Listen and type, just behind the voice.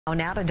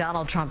Now to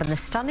Donald Trump and the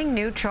stunning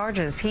new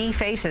charges he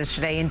faces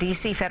today in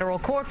D.C. federal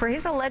court for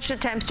his alleged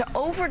attempts to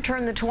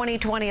overturn the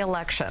 2020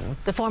 election.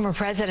 The former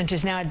president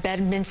is now at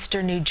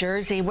Bedminster, New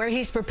Jersey, where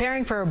he's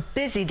preparing for a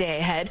busy day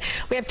ahead.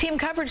 We have team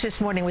coverage this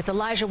morning with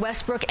Elijah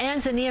Westbrook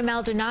and Zinnia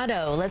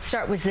Maldonado. Let's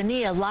start with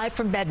Zinnia live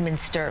from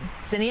Bedminster.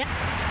 Zinnia?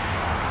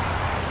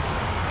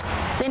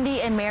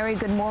 Cindy and Mary,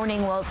 good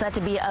morning. Well, it's set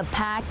to be a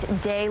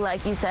packed day,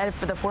 like you said,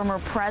 for the former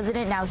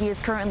president. Now, he is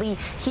currently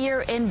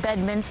here in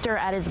Bedminster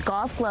at his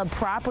golf club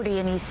property,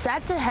 and he's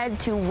set to head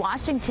to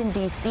Washington,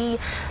 D.C.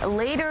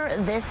 later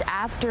this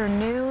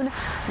afternoon.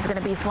 He's going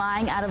to be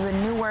flying out of the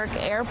Newark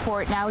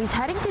airport. Now, he's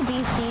heading to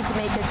D.C. to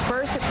make his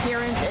first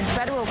appearance in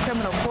federal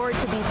criminal court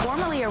to be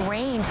formally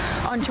arraigned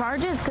on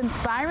charges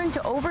conspiring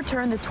to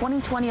overturn the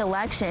 2020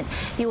 election.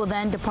 He will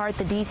then depart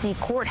the D.C.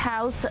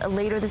 courthouse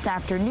later this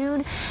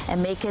afternoon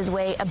and make his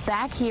way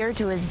back here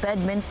to his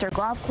Bedminster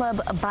golf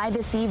club by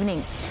this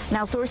evening.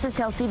 Now, sources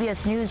tell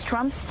CBS News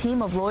Trump's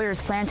team of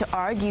lawyers plan to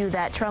argue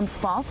that Trump's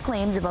false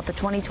claims about the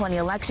 2020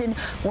 election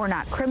were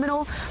not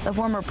criminal. The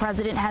former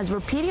president has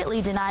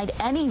repeatedly denied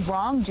any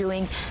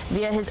wrongdoing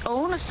via his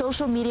own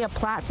social media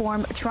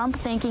platform. Trump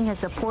thanking his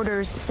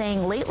supporters,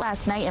 saying late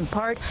last night in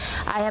part,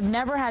 "I have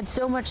never had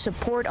so much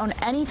support on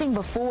anything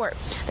before."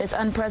 This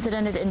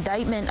unprecedented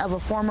indictment of a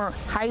former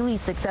highly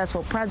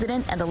successful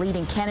president and the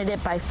leading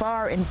candidate by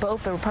far in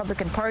both the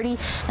Republican Party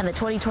and the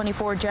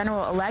 2024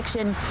 general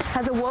election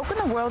has awoken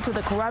the world to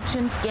the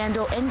corruption,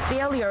 scandal, and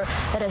failure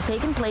that has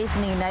taken place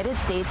in the United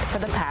States for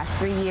the past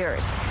 3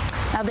 years.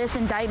 Now, this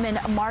indictment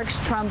marks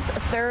Trump's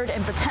third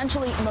and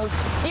potentially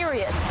most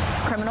serious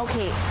criminal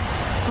case.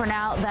 For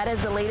now, that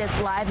is the latest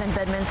live in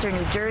Bedminster,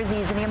 New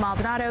Jersey. Zinnia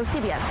Maldonado,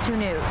 CBS 2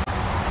 News.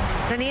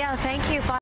 Zinnia, thank you.